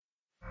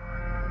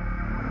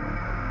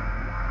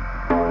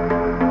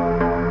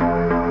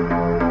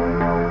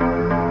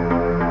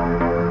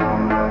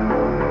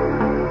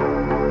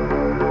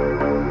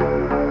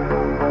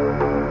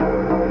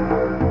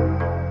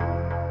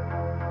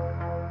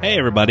Hey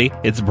everybody,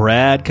 it's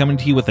Brad coming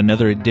to you with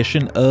another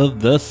edition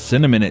of the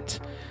Cineminute.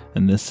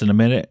 In this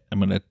Cineminute, I'm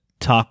going to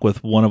talk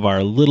with one of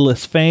our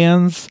littlest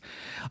fans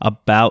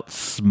about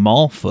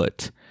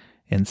Smallfoot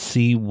and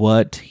see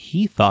what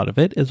he thought of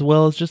it, as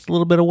well as just a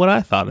little bit of what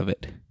I thought of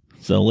it.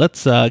 So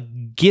let's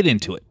get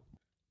into it.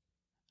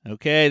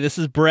 Okay, this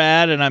is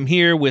Brad, and I'm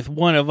here with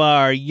one of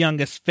our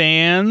youngest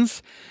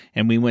fans,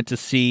 and we went to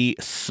see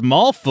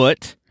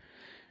Smallfoot,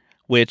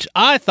 which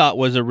I thought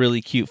was a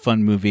really cute,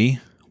 fun movie.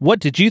 What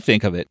did you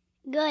think of it?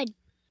 Good.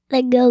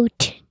 The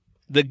goat.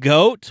 The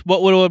goat?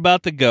 What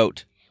about the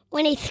goat?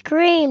 When he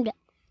screamed.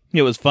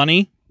 It was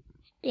funny?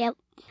 Yep.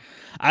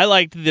 I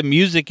liked the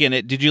music in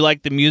it. Did you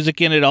like the music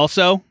in it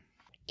also?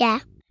 Yeah.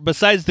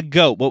 Besides the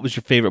goat, what was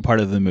your favorite part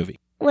of the movie?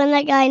 When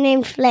that guy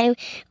named Flame,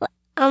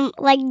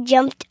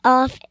 jumped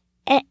off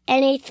and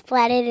he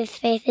splatted his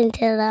face into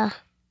the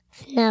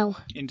snow.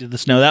 Into the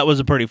snow. That was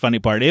a pretty funny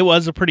part. It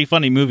was a pretty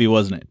funny movie,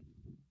 wasn't it?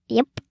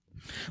 Yep.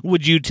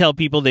 Would you tell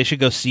people they should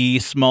go see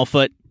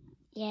Smallfoot?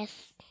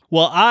 Yes.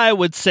 Well, I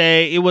would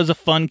say it was a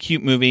fun,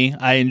 cute movie.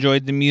 I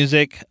enjoyed the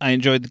music. I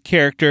enjoyed the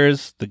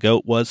characters. The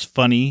goat was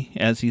funny,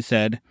 as he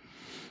said.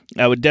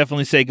 I would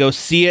definitely say go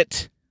see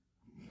it.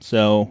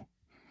 So,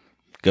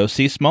 go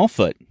see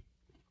Smallfoot.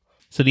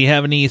 So, do you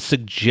have any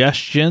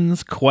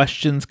suggestions,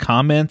 questions,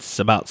 comments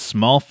about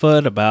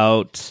Smallfoot,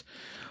 about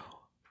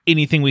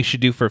anything we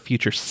should do for a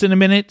future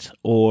Cineminute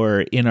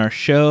or in our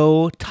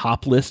show,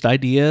 top list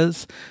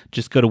ideas?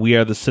 Just go to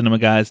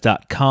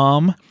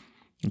wearethecinemaguys.com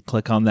and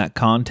click on that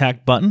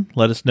contact button.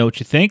 Let us know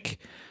what you think.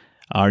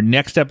 Our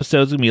next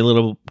episode is going to be a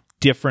little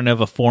different of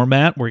a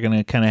format. We're going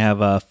to kind of have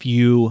a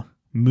few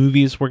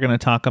movies we're going to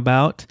talk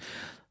about.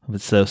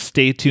 So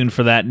stay tuned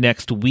for that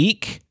next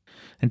week.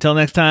 Until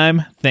next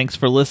time, thanks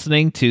for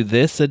listening to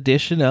this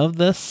edition of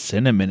the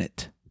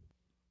Cineminute.